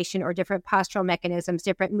integration or different postural mechanisms,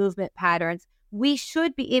 different movement patterns, we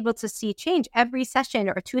should be able to see change every session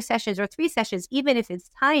or 2 sessions or 3 sessions, even if it's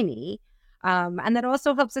tiny. And that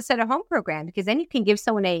also helps us set a home program, because then you can give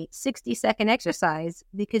someone a 60-second exercise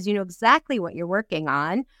because you know exactly what you're working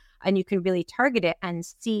on, and you can really target it and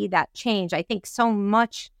see that change. I think so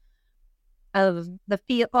much of the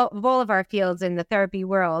field, of all of our fields in the therapy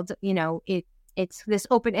world, it's this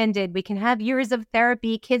open-ended. We can have years of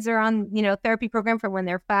therapy. Kids are on, therapy program from when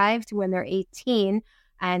they're 5 to when they're 18.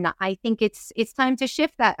 And I think it's time to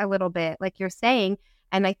shift that a little bit, like you're saying.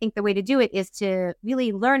 And I think the way to do it is to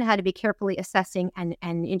really learn how to be carefully assessing and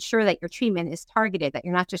ensure that your treatment is targeted, that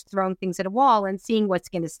you're not just throwing things at a wall and seeing what's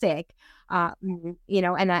going to stick. And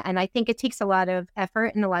I think it takes a lot of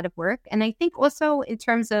effort and a lot of work. And I think also in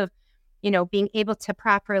terms of being able to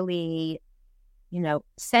properly,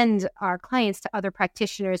 send our clients to other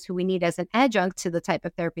practitioners who we need as an adjunct to the type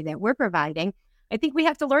of therapy that we're providing. I think we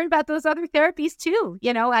have to learn about those other therapies too.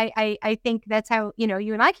 I think that's how,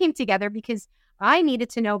 you and I came together, because I needed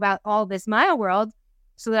to know about all this myo world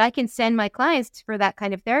so that I can send my clients for that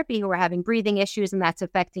kind of therapy who are having breathing issues and that's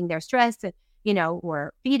affecting their stress,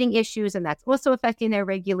 or feeding issues and that's also affecting their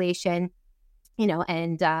regulation,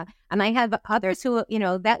 and I have others who,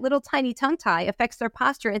 that little tiny tongue tie affects their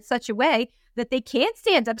posture in such a way that they can't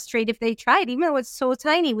stand up straight if they try it, even though it's so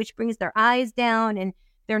tiny, which brings their eyes down and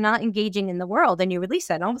they're not engaging in the world. And you release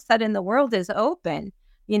it, and all of a sudden the world is open,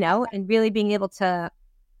 and really being able to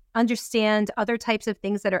understand other types of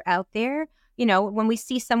things that are out there. When we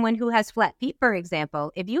see someone who has flat feet, for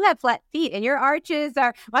example, if you have flat feet and your arches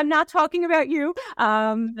are, I'm not talking about you,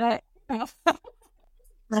 I'm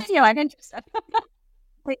interested.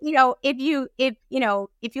 But,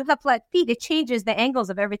 if you have flat feet, it changes the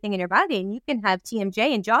angles of everything in your body, and you can have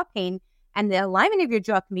TMJ and jaw pain, and the alignment of your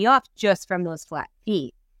jaw can be off just from those flat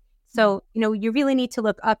feet. So, you really need to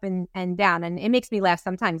look up and down. And it makes me laugh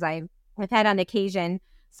sometimes. I've had on occasion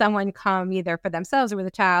someone come either for themselves or with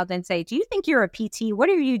a child and say, do you think you're a PT? What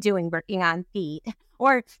are you doing working on feet?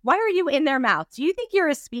 Or why are you in their mouth? Do you think you're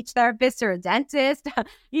a speech therapist or a dentist?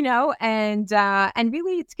 And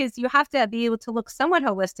really it's because you have to be able to look somewhat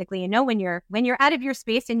holistically and know when you're out of your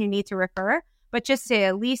space and you need to refer, but just to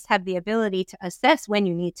at least have the ability to assess when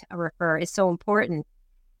you need to refer is so important.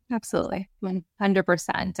 Absolutely.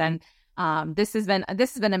 100%. And this has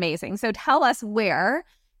been amazing. So tell us, where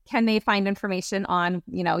can they find information on,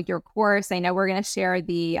 your course? I know we're going to share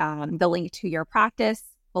the link to your practice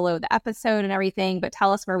below the episode and everything, but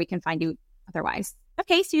tell us where we can find you otherwise.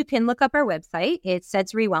 Okay, so you can look up our website. It's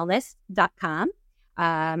sensorywellness.com.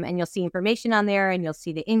 And you'll see information on there, and you'll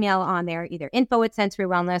see the email on there, either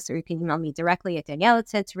info@sensorywellness, or you can email me directly at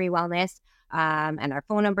Danielle@sensorywellness. And our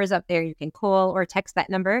phone number is up there. You can call or text that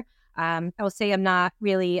number. I will say I'm not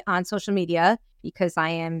really on social media because I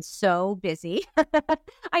am so busy.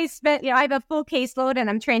 I have a full caseload, and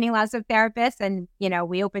I'm training lots of therapists, and,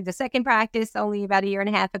 we opened a second practice only about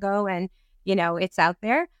 1.5 years ago, and, it's out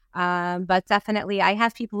there. But definitely I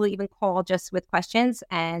have people who even call just with questions,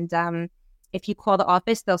 and, if you call the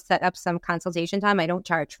office, they'll set up some consultation time. I don't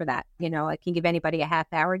charge for that. I can give anybody a half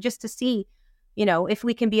hour just to see, if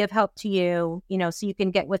we can be of help to you, so you can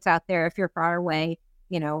get what's out there. If you're far away,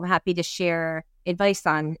 happy to share advice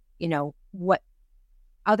on, what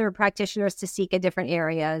other practitioners to seek in different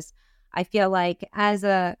areas. I feel like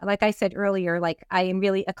like I said earlier, like I am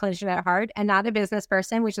really a clinician at heart and not a business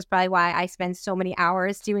person, which is probably why I spend so many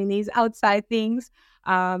hours doing these outside things.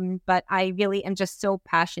 But I really am just so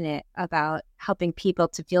passionate about helping people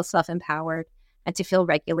to feel self-empowered and to feel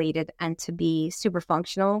regulated and to be super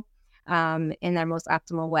functional in their most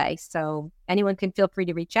optimal way. So anyone can feel free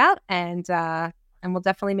to reach out, and we'll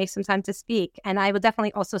definitely make some time to speak. And I will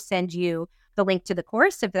definitely also send you the link to the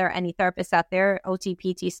course if there are any therapists out there, OT,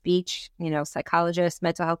 PT, speech, psychologists,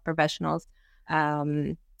 mental health professionals.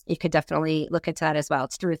 You could definitely look into that as well.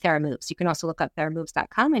 It's through TheraMoves. You can also look up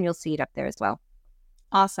theramoves.com, and you'll see it up there as well.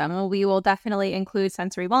 Awesome. Well, we will definitely include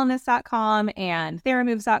sensorywellness.com and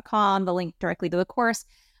theramoves.com, the link directly to the course,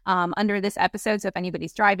 under this episode. So if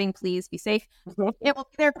anybody's driving, please be safe. It will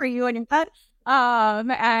be there for you and your pet.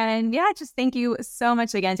 And yeah, just thank you so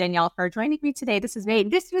much again, Danielle, for joining me today. This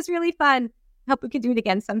was really fun. Hope we can do it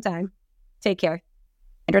again sometime. Take care.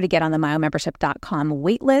 Remember to get on the myomembership.com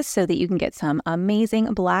waitlist so that you can get some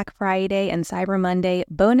amazing Black Friday and Cyber Monday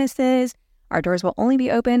bonuses. Our doors will only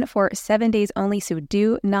be open for 7 days only, so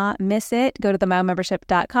do not miss it. Go to the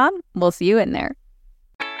myomembership.com. We'll see you in there.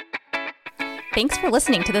 Thanks for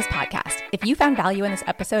listening to this podcast. If you found value in this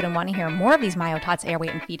episode and want to hear more of these MyoTots airway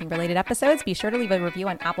and feeding related episodes, be sure to leave a review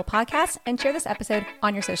on Apple Podcasts and share this episode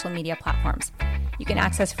on your social media platforms. You can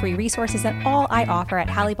access free resources and all I offer at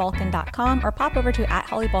HallieBalkin.com, or pop over to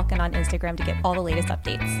 @HallieBalkin on Instagram to get all the latest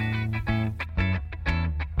updates.